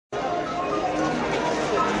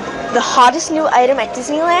The hottest new item at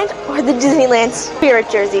Disneyland are the Disneyland Spirit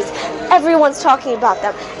Jerseys. Everyone's talking about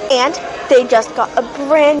them, and they just got a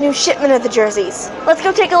brand new shipment of the jerseys. Let's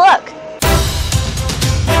go take a look.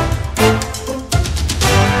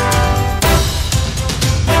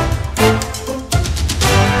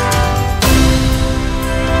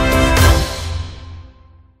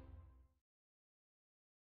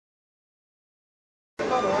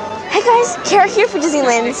 Hey guys, Kara here for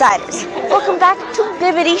Disneyland Insiders. Welcome back to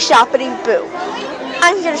Bippity Shoppity Boo.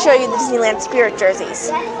 I'm here to show you the Disneyland Spirit Jerseys.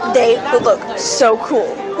 They look so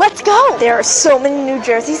cool. Let's go! There are so many new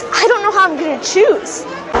jerseys, I don't know how I'm going to choose.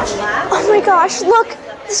 Oh my gosh, look!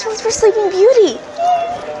 This one's for Sleeping Beauty.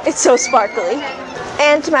 It's so sparkly.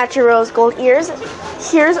 And to match your rose gold ears,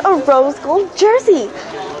 here's a rose gold jersey.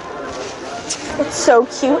 It's so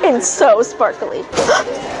cute and so sparkly.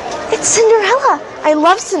 It's Cinderella! I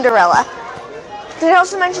love Cinderella. Did I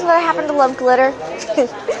also mention that I happen to love glitter?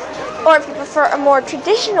 Or if you prefer a more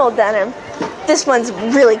traditional denim, this one's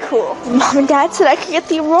really cool. Mom and Dad said I could get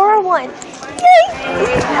the Aurora one. Yay!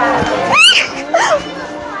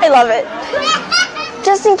 I love it.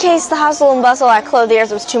 Just in case the hustle and bustle at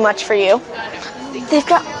Clothiers was too much for you, they've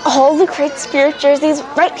got all the great Spirit jerseys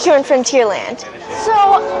right here in Frontierland. So,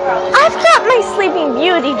 I've got my Sleeping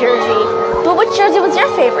Beauty jersey, but which jersey was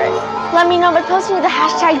your favorite? Let me know by posting with the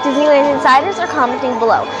hashtag Disneyland Insiders or commenting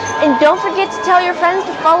below. And don't forget to tell your friends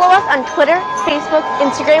to follow us on Twitter, Facebook,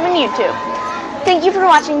 Instagram, and YouTube. Thank you for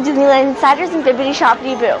watching Disneyland Insiders and Bippity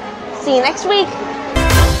Shoppity Boo. See you next week!